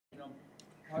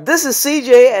This is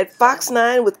CJ at Fox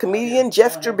 9 with comedian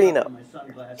Jeff Gerbino.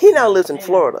 He now lives in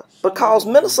Florida, but calls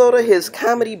Minnesota his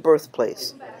comedy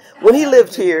birthplace. When he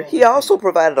lived here, he also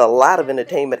provided a lot of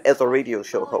entertainment as a radio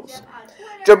show host.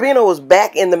 Gerbino was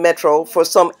back in the Metro for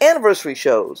some anniversary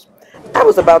shows. I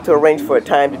was about to arrange for a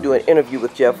time to do an interview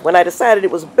with Jeff when I decided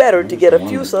it was better to get a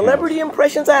few celebrity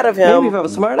impressions out of him. Maybe if I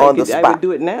was smart, on the spot. I would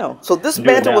do it now. So this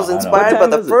banter was inspired by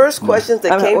the first questions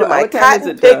that came to my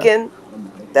cotton picking.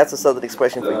 That's a Southern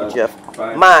expression for you, Jeff.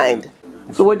 Mind.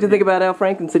 So what did you think about Al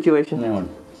Franken's situation?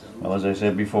 Well, as I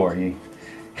said before, he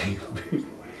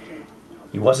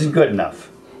wasn't good enough.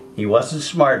 He wasn't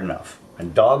smart enough.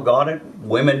 And doggone it,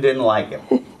 women didn't like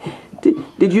him.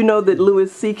 Did you know that Louis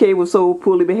C.K. was so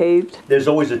poorly behaved? There's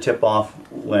always a tip-off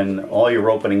when all your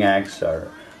opening acts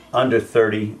are under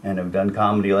 30 and have done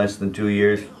comedy less than 2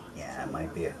 years. Yeah, it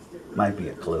might be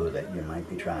a clue that you might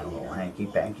be trying a little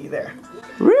hanky-panky there.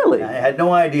 Really? I had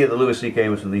no idea that Louis C.K.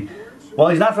 was from the... Well,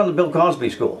 he's not from the Bill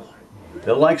Cosby school.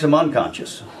 Bill likes him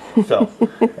unconscious. So,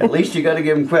 at least you got to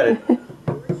give him credit.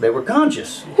 They were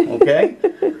conscious, okay?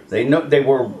 They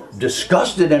were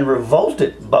disgusted and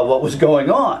revolted by what was going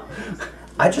on.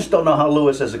 I just don't know how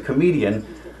Louis, as a comedian,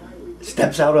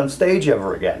 steps out on stage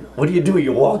ever again. What do?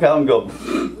 You walk out and go,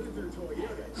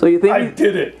 so you think I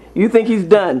did it. You think he's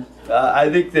done?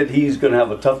 I think that he's going to have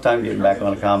a tough time getting back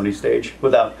on a comedy stage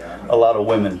without a lot of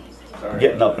women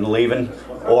getting up and leaving,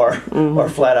 or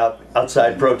flat out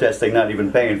outside protesting, not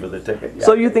even paying for the ticket. Yeah.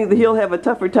 So you think that he'll have a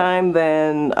tougher time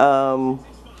than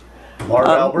Marv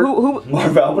Albert?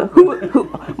 Marv Albert? Who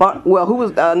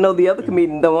was the other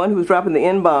comedian, the one who was dropping the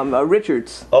N-bomb,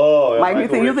 Richards. Oh, yeah, Mike, you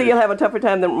think he'll have a tougher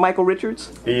time than Michael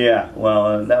Richards? Yeah,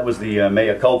 well, that was the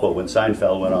mea culpa when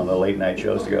Seinfeld went on the late night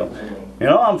shows to go, you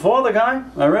know, I'm for the guy,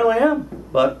 I really am,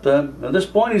 but at this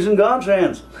point he's in God's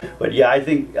hands. But yeah, I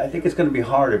think it's going to be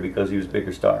harder because he was a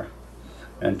bigger star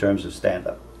in terms of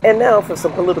stand-up. And now for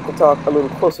some political talk a little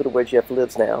closer to where Jeff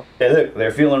lives now. Hey, look,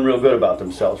 they're feeling real good about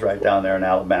themselves right down there in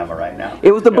Alabama right now.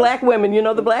 It was the black women. You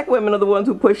know, the black women are the ones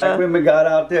who push. Black women got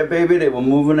out there, baby. They were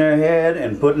moving their head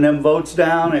and putting them votes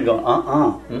down and going,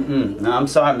 No, I'm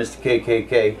sorry, Mr.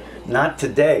 KKK, not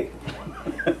today.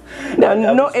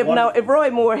 If Roy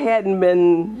Moore hadn't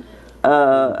been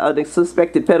a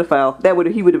suspected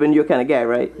pedophile, he would have been your kind of guy,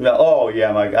 right? No, oh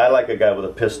yeah, I like a guy with a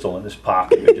pistol in his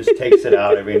pocket who just takes it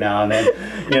out every now and then,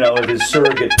 you know, with his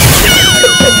surrogate.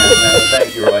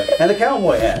 Thank you, Roy. And the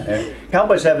cowboy hat.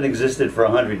 Cowboys haven't existed for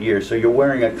 100 years, so you're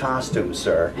wearing a costume,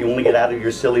 sir. You want to get out of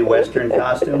your silly Western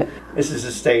costume? This is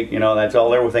a state, you know, that's all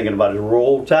they were thinking about is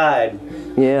roll tide.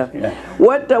 Yeah.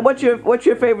 What's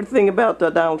your favorite thing about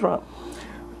Donald Trump?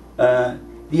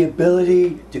 The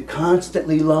ability to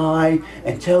constantly lie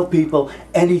and tell people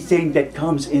anything that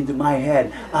comes into my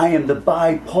head. I am the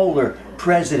bipolar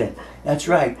president. That's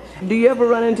right. Do you ever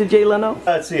run into Jay Leno?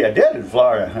 Let's see, I did in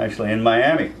Florida, actually, in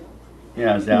Miami. You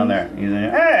know, I was down there. He's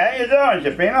like, hey, how you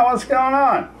doing, Gerbino? What's going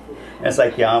on? And it's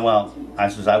like, yeah, well, I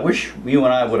says, I wish you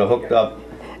and I would have hooked up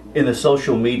in the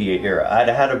social media era. I'd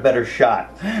have had a better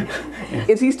shot.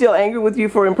 Is he still angry with you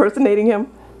for impersonating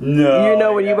him? No. You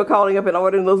know when you were calling up and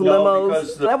ordering those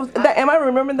limos? Am I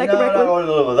remembering that correctly?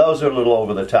 No, those are a little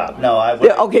over the top. No,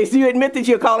 okay, so you admit that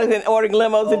you're calling and ordering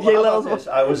limos at Jay Leno's?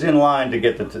 I was in line to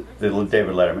get the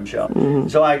David Letterman show.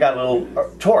 So I got a little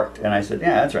torqued, and I said,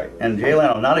 yeah, that's right. And Jay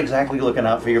Leno, not exactly looking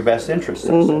out for your best interests.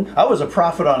 I was a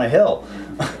prophet on a hill.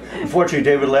 Unfortunately,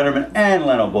 David Letterman and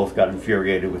Leno both got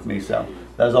infuriated with me, so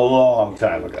that was a long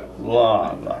time ago.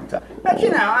 Long time. But, you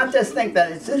know, I just think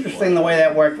that it's interesting the way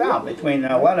that worked out between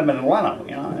Letterman and Leno,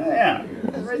 you know. Yeah,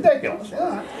 it's ridiculous.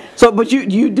 Yeah. So, but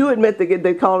you do admit that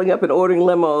they're calling up and ordering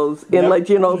limos in, like,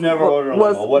 you know, never ordered a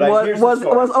limo.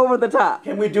 Was over the top.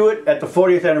 Can we do it at the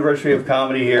 40th anniversary of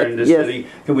comedy here in this city?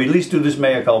 Can we at least do this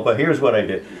mea culpa? Here's what I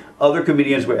did. Other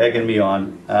comedians were egging me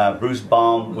on. Bruce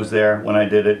Baum was there when I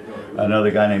did it.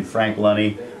 Another guy named Frank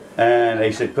Lunny. And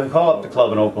they said, call up the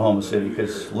club in Oklahoma City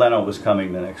because Leno was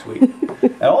coming the next week.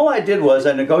 And all I did was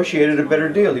I negotiated a better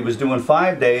deal. He was doing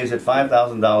 5 days at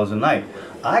 $5,000 a night.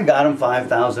 I got him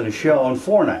 $5,000 a show on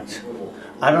 4 nights.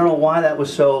 I don't know why that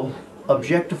was so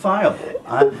objectifiable.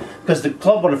 Because the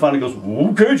club owner finally goes,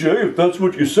 okay, Jay, if that's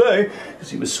what you say.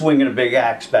 Because he was swinging a big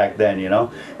axe back then, you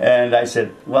know. And I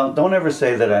said, well, don't ever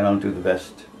say that I don't do the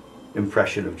best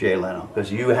impression of Jay Leno,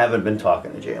 because you haven't been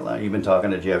talking to Jay Leno, you've been talking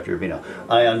to Jeff Gerbino.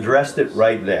 I undressed it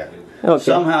right there. Okay.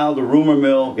 Somehow the rumor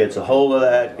mill gets a hold of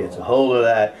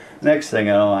that, Next thing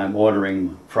I know, I'm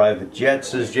ordering private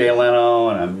jets as Jay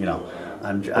Leno, and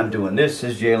I'm doing this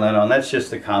as Jay Leno, and that's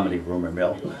just the comedy rumor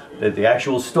mill. The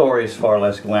actual story is far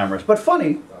less glamorous, but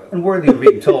funny and worthy of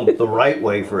being told the right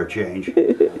way for a change.